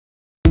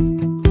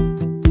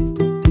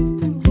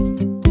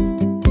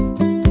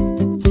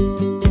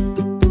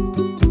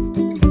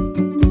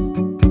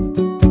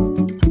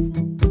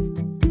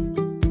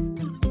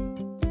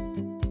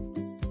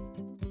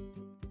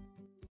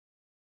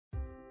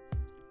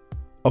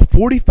A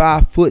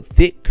 45-foot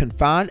thick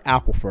confined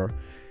aquifer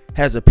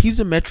has a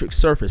piezometric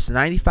surface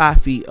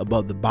 95 feet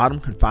above the bottom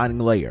confining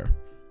layer.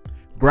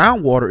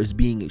 Groundwater is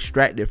being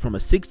extracted from a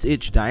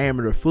 6-inch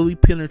diameter fully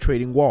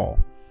penetrating wall.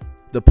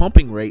 The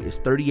pumping rate is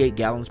 38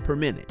 gallons per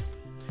minute.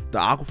 The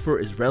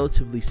aquifer is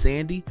relatively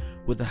sandy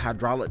with a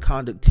hydraulic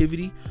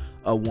conductivity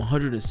of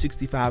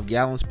 165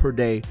 gallons per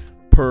day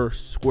per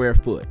square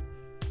foot.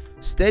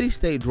 Steady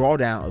state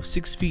drawdown of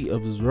 6 feet is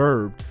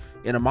observed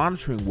in a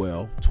monitoring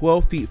well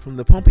 12 feet from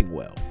the pumping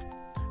well.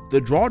 The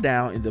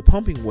drawdown in the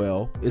pumping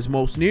well is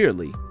most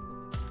nearly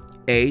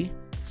A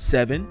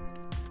 7,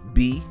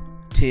 B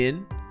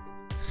 10,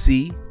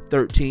 C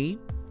 13,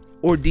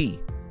 or D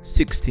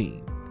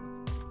 16.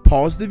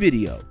 Pause the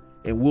video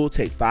and we'll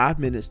take 5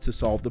 minutes to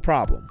solve the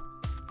problem.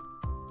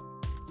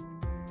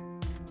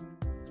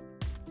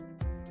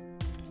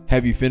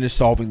 Have you finished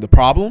solving the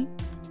problem?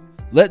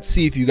 Let's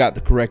see if you got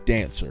the correct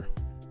answer.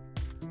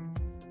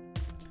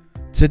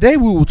 Today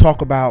we will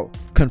talk about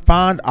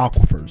confined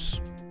aquifers.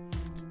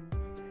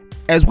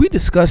 As we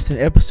discussed in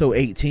episode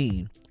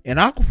 18, an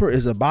aquifer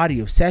is a body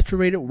of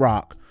saturated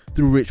rock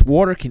through which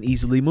water can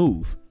easily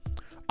move.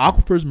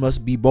 Aquifers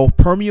must be both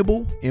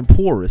permeable and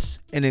porous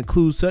and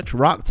include such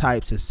rock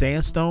types as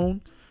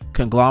sandstone,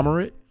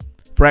 conglomerate,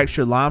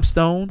 fractured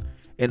limestone,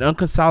 and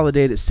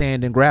unconsolidated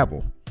sand and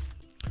gravel.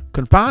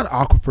 Confined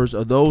aquifers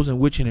are those in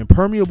which an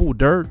impermeable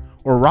dirt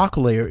or rock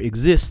layer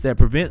exists that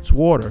prevents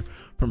water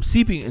from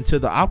seeping into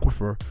the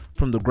aquifer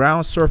from the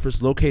ground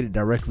surface located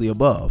directly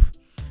above.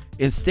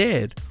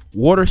 Instead,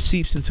 water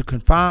seeps into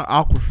confined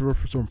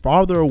aquifers from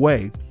farther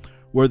away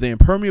where the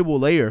impermeable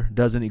layer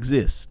doesn't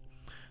exist.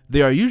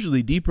 They are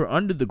usually deeper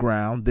under the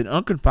ground than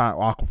unconfined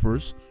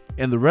aquifers,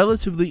 and the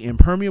relatively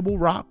impermeable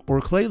rock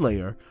or clay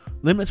layer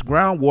limits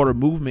groundwater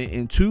movement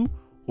into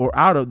or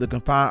out of the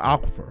confined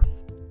aquifer.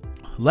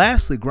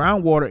 Lastly,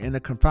 groundwater in a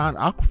confined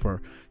aquifer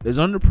is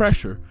under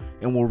pressure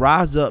and will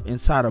rise up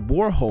inside a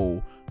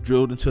borehole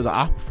drilled into the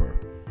aquifer.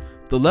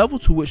 The level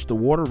to which the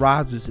water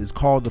rises is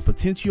called the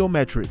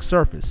potentiometric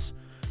surface.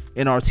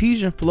 An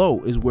artesian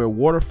flow is where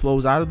water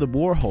flows out of the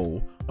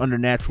borehole under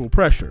natural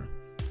pressure.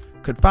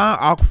 Confined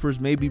aquifers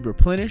may be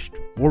replenished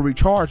or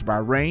recharged by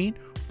rain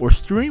or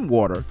stream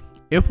water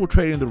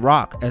infiltrating the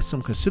rock at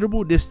some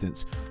considerable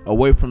distance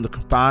away from the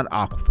confined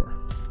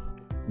aquifer.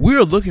 We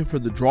are looking for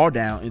the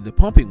drawdown in the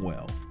pumping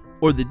well,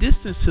 or the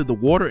distance to the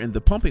water in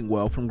the pumping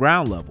well from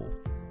ground level.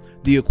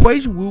 The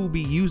equation we will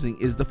be using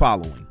is the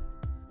following.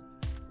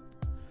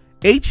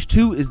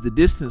 H2 is the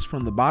distance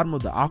from the bottom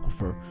of the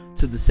aquifer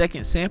to the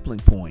second sampling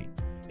point,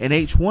 and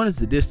H1 is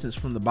the distance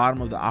from the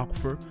bottom of the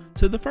aquifer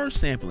to the first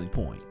sampling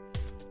point.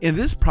 In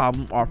this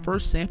problem, our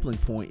first sampling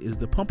point is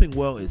the pumping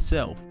well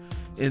itself,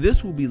 and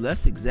this will be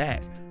less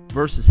exact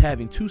versus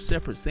having two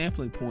separate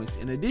sampling points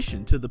in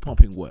addition to the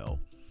pumping well.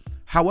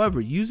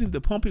 However, using the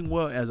pumping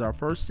well as our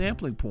first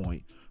sampling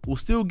point will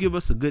still give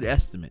us a good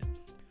estimate.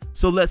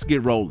 So let's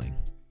get rolling.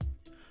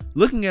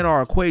 Looking at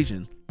our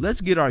equation, let's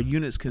get our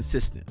units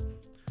consistent.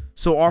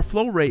 So our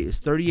flow rate is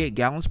 38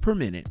 gallons per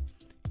minute,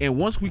 and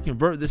once we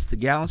convert this to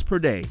gallons per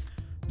day,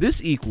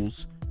 this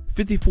equals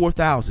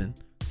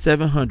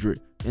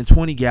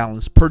 54,720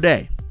 gallons per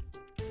day.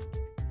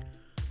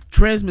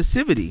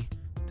 Transmissivity,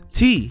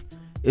 T,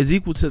 is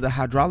equal to the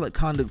hydraulic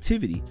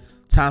conductivity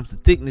times the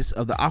thickness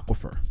of the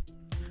aquifer.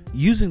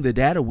 Using the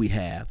data we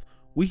have,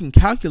 we can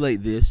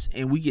calculate this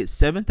and we get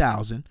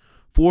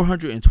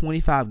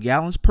 7,425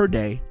 gallons per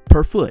day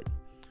per foot.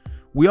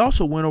 We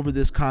also went over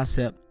this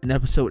concept in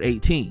episode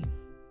 18.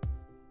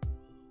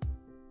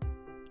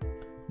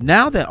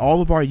 Now that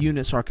all of our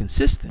units are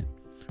consistent,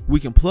 we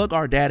can plug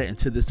our data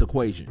into this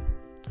equation.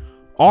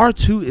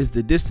 R2 is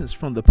the distance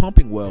from the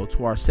pumping well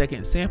to our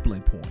second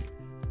sampling point,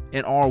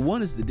 and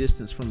R1 is the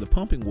distance from the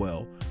pumping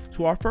well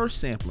to our first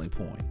sampling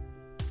point.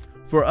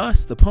 For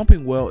us, the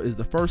pumping well is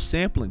the first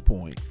sampling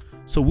point,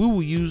 so we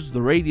will use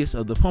the radius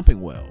of the pumping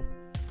well.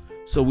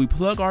 So we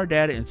plug our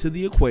data into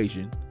the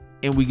equation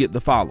and we get the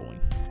following.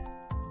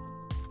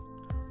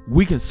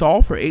 We can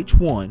solve for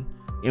H1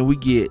 and we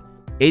get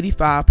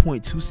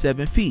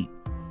 85.27 feet,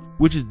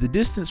 which is the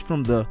distance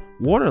from the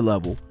water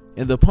level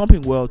in the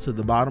pumping well to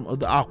the bottom of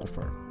the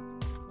aquifer.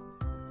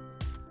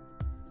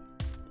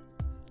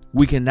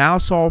 We can now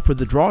solve for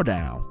the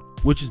drawdown,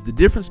 which is the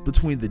difference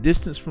between the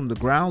distance from the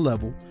ground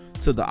level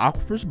to the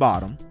aquifer's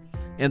bottom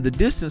and the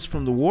distance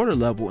from the water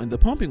level in the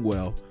pumping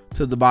well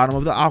to the bottom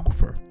of the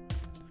aquifer.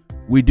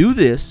 We do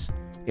this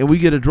and we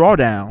get a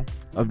drawdown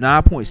of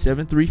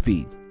 9.73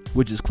 feet,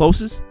 which is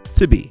closest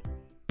to B.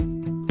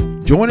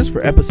 Join us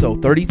for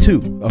episode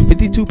 32 of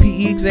 52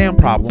 PE exam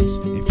problems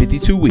in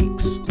 52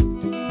 weeks.